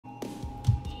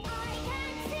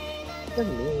The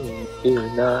moon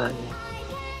tonight.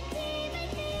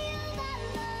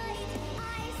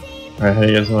 Alright, how do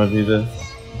you guys want to do this?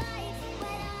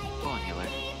 Go on, healer.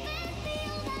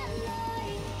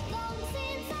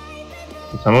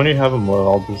 Tell me when you have them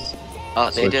low, I'll just... Oh,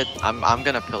 they switch. did. I'm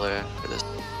gonna pillar for this.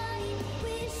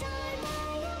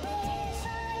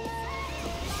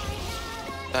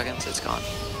 Seconds, it's gone.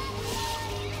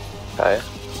 Okay.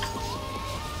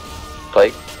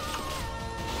 Plague.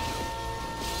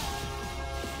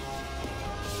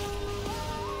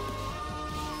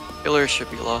 Pillar should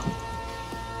be low.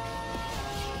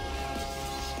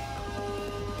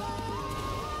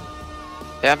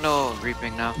 They have no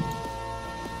reaping now.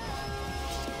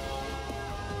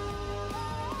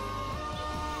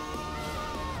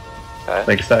 Okay.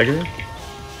 Like stagger?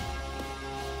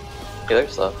 Healer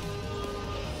slow.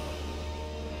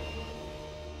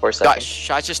 4 God, seconds.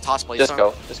 should I just toss Blaze Just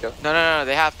Storm? go. Just go. No,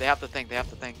 they have the thing,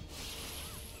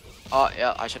 Oh,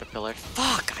 yeah, I should have pillared.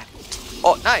 Fuck!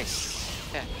 Oh, nice!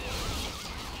 Yeah.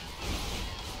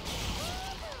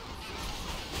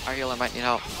 Our healer might need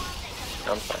help.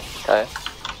 I'm fine. Okay.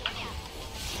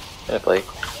 Gonna play.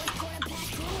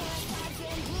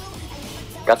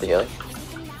 Got the healer.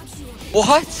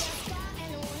 What?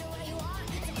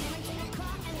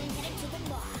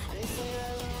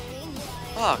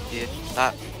 Fuck, dude.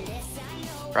 That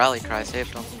rally cry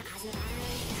saved him.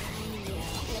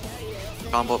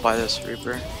 Combo by this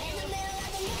Reaper.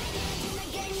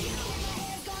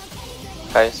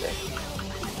 Okay, sick.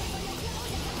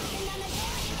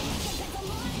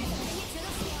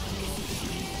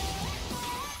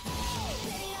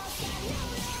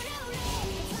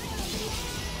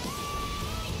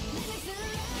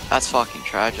 That's fucking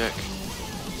tragic.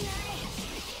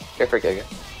 Go for Giga.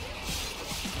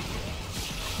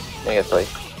 Gonna get play.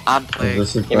 I'm Is playing.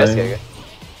 this a He missed play? Giga.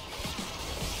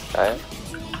 Okay.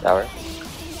 Tower.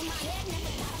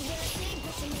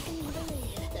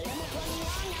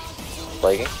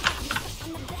 Plaguing.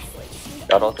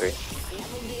 Got all 3.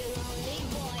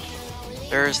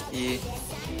 There's the.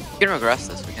 We can regress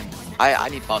this. We can. I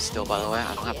need buff still, by the way.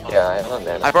 I don't have buff. Yeah, I have a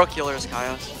mana. I broke healers,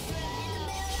 Kaios.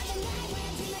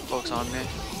 Folks on me.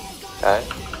 Okay.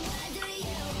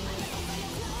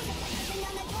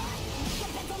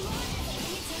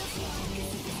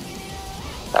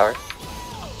 Tower.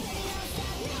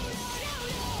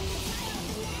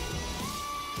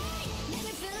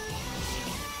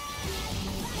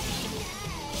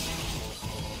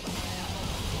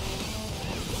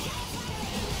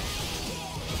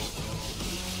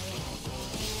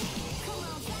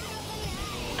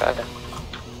 Okay.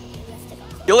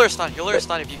 Healer stun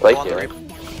if you can Like go on the healer. Reaper.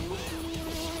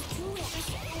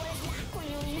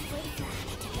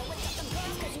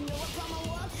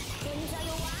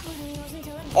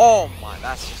 Oh my,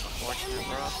 that's just unfortunate,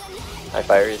 bro. I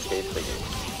fire escape for you.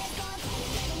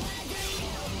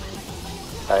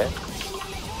 Okay.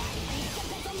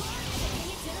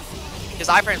 His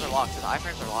iframes are locked. His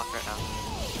iframes are locked right now.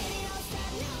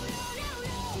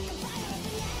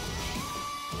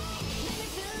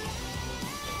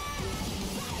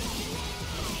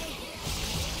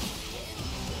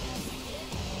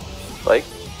 Like,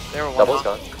 They were one double's off.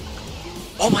 gone.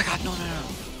 Oh my god, no.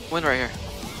 Win right here.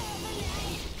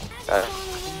 Okay.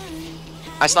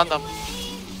 I stunned them.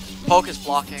 Poke is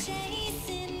blocking.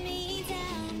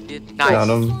 Nice. Got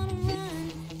him.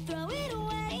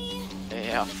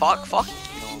 Yeah, fuck.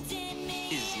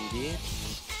 Easy, dude.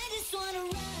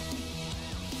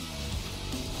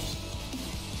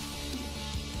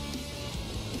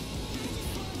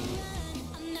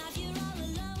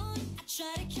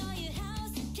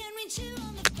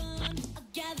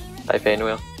 I pain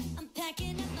wheel.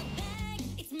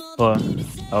 Well,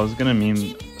 I was gonna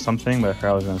meme something, but I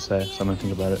forgot what I was gonna say, so I'm gonna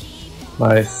think about it.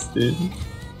 Nice, dude.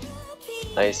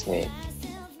 Nice meat.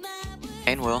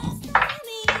 Pain will.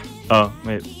 Oh,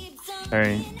 wait.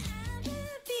 Sorry.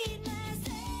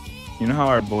 You know how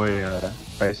our boy,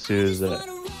 Price 2 is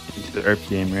into the ERP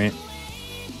game, right?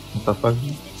 What the fuck?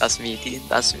 That's me, dude.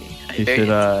 That's me. He Very should,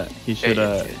 into he it. should,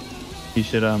 Very into it. he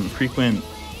should, frequent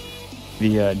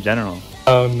the, general.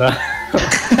 Oh no.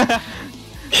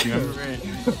 Do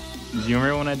you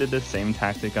remember when I did the same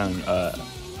tactic on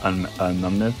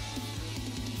Numbness?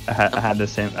 I had the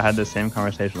same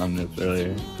conversation with Numbness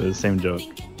earlier. It was the same joke.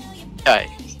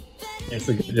 Nice. It's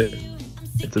a good hit.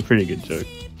 It's a pretty good joke.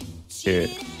 Here,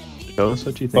 show us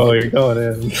what you think. Oh, you're going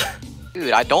in.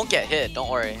 Dude, I don't get hit. Don't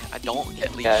worry. I don't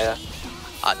get leashed. Yeah.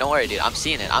 Don't worry, dude. I'm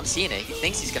seeing it. He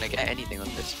thinks he's gonna get anything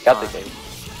with this. Got the game.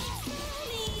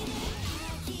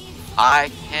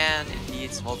 I can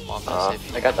indeed smoke bomb this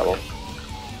if you I got double.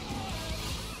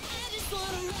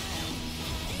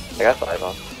 I got 5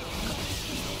 off.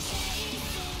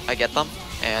 I get them.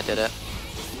 And I did it.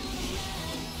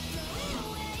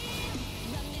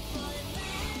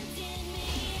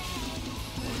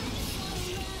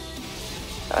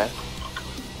 Okay.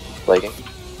 Flaking.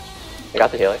 I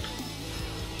got the healer.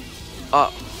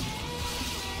 Oh.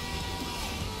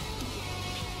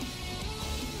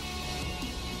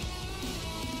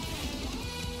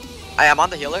 I am on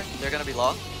the healer. They're gonna be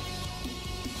low.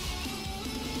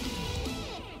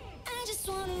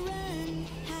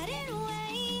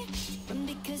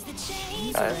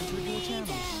 Okay.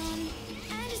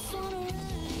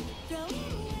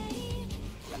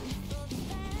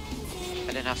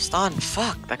 I didn't have stun.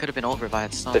 Fuck, that could have been over if I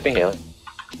had stun. Dipping healer.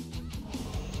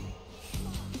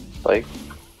 Flake.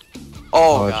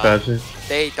 Oh, Oh, god. tragic.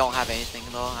 They don't have anything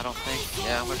though, I don't think.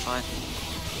 Yeah, we're fine.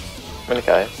 I'm in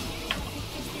Kai.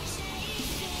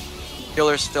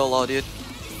 Healer's still low, dude.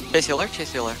 Chase healer,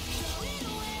 chase healer.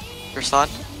 Your stun.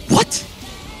 What?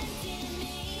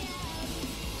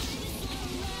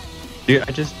 Dude,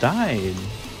 I just died.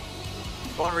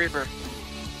 Go on Reaper.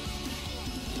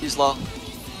 He's low.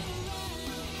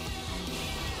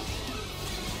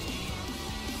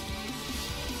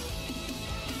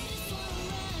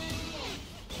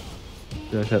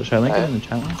 Should I link it in the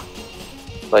channel?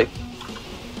 Like,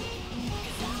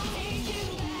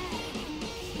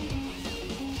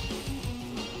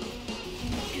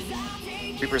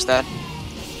 Reaper's dead.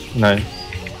 Nice.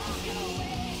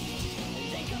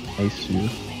 Nice, dude.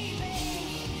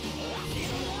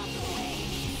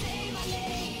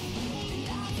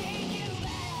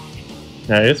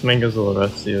 Yeah, I guess Mingo's a little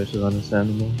rusty, which is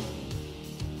understandable.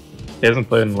 He hasn't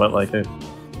played in what, like a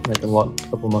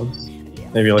couple months,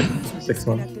 maybe like 6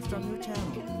 months.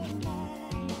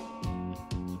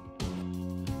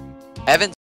 Evan